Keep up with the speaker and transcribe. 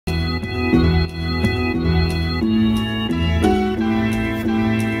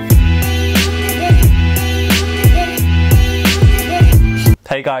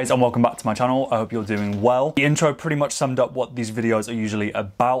Hey guys, and welcome back to my channel. I hope you're doing well. The intro pretty much summed up what these videos are usually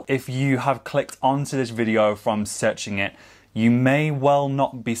about. If you have clicked onto this video from searching it, you may well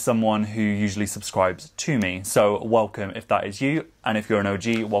not be someone who usually subscribes to me. So welcome if that is you, and if you're an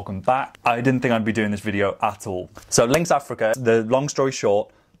OG, welcome back. I didn't think I'd be doing this video at all. So Lynx Africa, the long story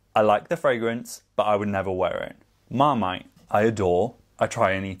short, I like the fragrance, but I would never wear it. Marmite, I adore. I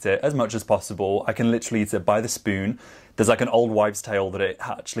try and eat it as much as possible. I can literally eat it by the spoon. There's like an old wives' tale that it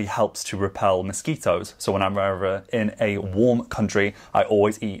actually helps to repel mosquitoes. So when I'm ever in a warm country, I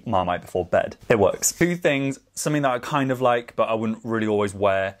always eat Marmite before bed. It works. Two things, something that I kind of like, but I wouldn't really always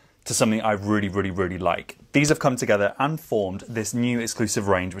wear, to something I really like. These have come together and formed this new exclusive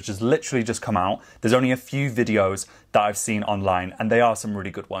range, which has literally just come out. There's only a few videos that I've seen online, and they are some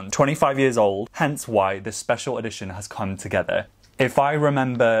really good ones. 25 years old, hence why this special edition has come together. If I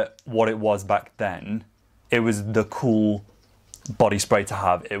remember what it was back then, it was the cool body spray to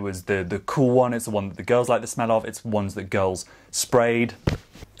have. It was the cool one. It's the one that the girls like the smell of. It's ones that girls sprayed.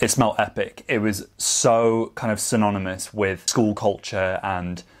 It smelled epic. It was so kind of synonymous with school culture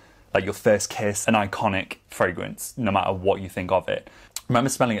and like your first kiss, an iconic fragrance, no matter what you think of it. I remember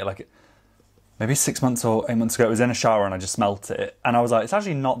smelling it like maybe 6 months or 8 months ago. It was in a shower and I just smelt it. And I was like, it's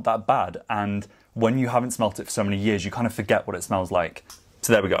actually not that bad. And when you haven't smelt it for so many years, you kind of forget what it smells like.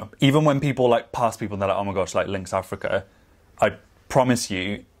 So there we go. Even when people like pass people and they're like, oh my gosh, like Lynx Africa, I promise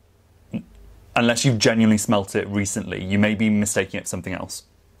you, unless you've genuinely smelt it recently, you may be mistaking it for something else.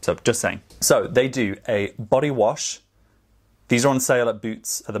 So just saying. So they do a body wash. These are on sale at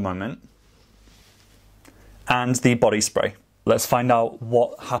Boots at the moment. And the body spray. Let's find out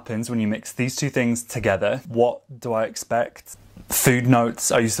what happens when you mix these two things together. What do I expect? Food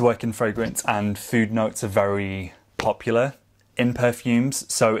notes. I used to work in fragrance, and food notes are very popular in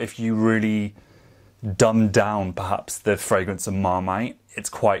perfumes. So if you really dumb down perhaps the fragrance of Marmite, it's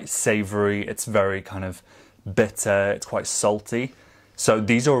quite savory, it's very kind of bitter, it's quite salty. So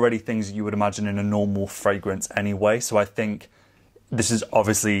these are already things you would imagine in a normal fragrance anyway. So I think this is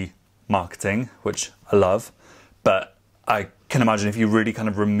obviously marketing, which I love, but I can imagine if you really kind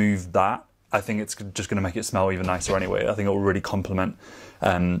of remove that, I think it's just going to make it smell even nicer anyway. I think it will really complement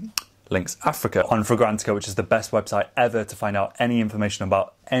Lynx Africa on Fragrantica, which is the best website ever to find out any information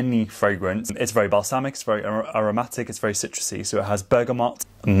about any fragrance. It's very balsamic, it's very aromatic, it's very citrusy. So it has bergamot,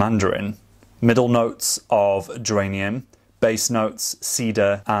 mandarin, middle notes of geranium, base notes,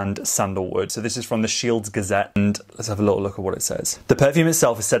 cedar, and sandalwood. So this is from the Shields Gazette, and let's have a little look at what it says. The perfume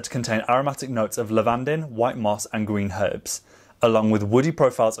itself is said to contain aromatic notes of lavandin, white moss, and green herbs, along with woody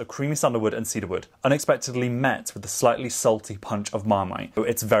profiles of creamy sandalwood and cedarwood, unexpectedly met with the slightly salty punch of Marmite.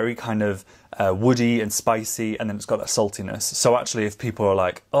 It's very kind of woody and spicy, and then it's got that saltiness. So actually, if people are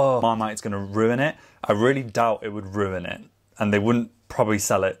like, oh, Marmite's gonna ruin it, I really doubt it would ruin it. And they wouldn't probably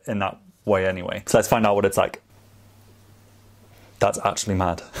sell it in that way anyway. So let's find out what it's like. That's actually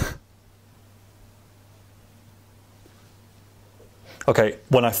mad. Okay,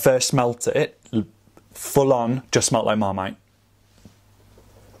 when I first smelt it, full on, just smelled like Marmite.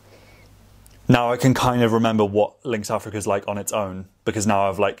 Now I can kind of remember what Lynx Africa is like on its own, because now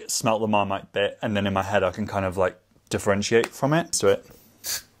I've like smelt the Marmite bit, and then in my head I can kind of like differentiate from it. Let's do it.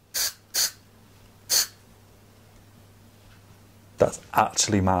 That's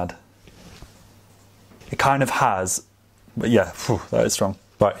actually mad. It kind of has, but yeah, whew, that is strong.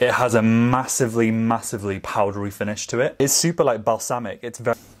 Right, it has a massively powdery finish to it. It's super like balsamic. It's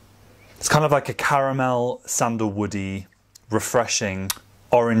kind of like a caramel, sandalwoody, refreshing,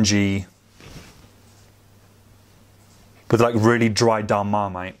 orangey, with like really dried down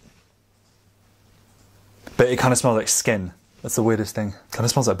Marmite. But it kind of smells like skin. That's the weirdest thing. Kind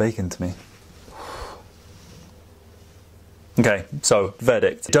of smells like bacon to me. Okay, so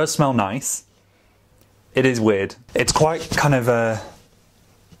verdict. It does smell nice. It is weird. It's quite kind of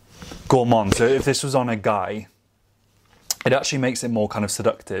gourmand. So if this was on a guy, it actually makes it more kind of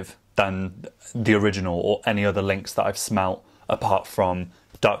seductive than the original or any other Lynx that I've smelt apart from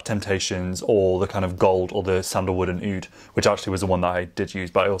Dark Temptations or the kind of gold or the sandalwood and oud, which actually was the one that I did use,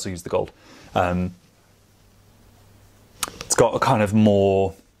 but I also used the gold. It's got a kind of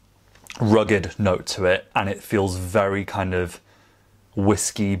more rugged note to it, and it feels very kind of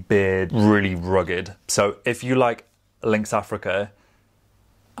whiskey, beard, really rugged. So if you like Lynx Africa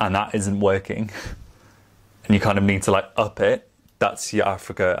and that isn't working and you kind of need to like up it, that's your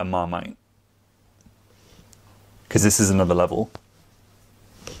Africa and Marmite, because this is another level.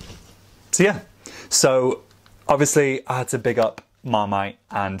 So yeah, so obviously I had to big up Marmite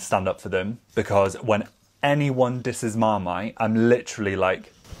and stand up for them, because when anyone disses Marmite, I'm literally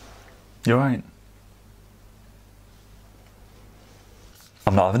like, you're right.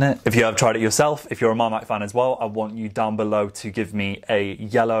 I'm not having it. If you have tried it yourself, if you're a Marmite fan as well, I want you down below to give me a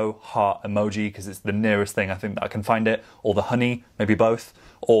yellow heart emoji, because it's the nearest thing I think that I can find it, or the honey, maybe both,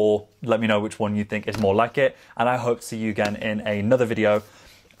 or let me know which one you think is more like it. And I hope to see you again in another video.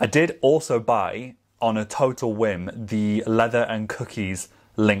 I did also buy, on a total whim, the Leather and Cookies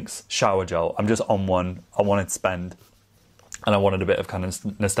Lynx shower gel. I'm just on one. I wanted to spend, and I wanted a bit of kind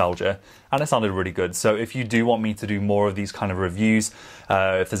of nostalgia, and it sounded really good. So if you do want me to do more of these kind of reviews,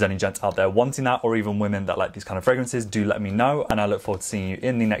 if there's any gents out there wanting that, or even women that like these kind of fragrances, do let me know, and I look forward to seeing you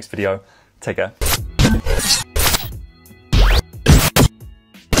in the next video. Take care.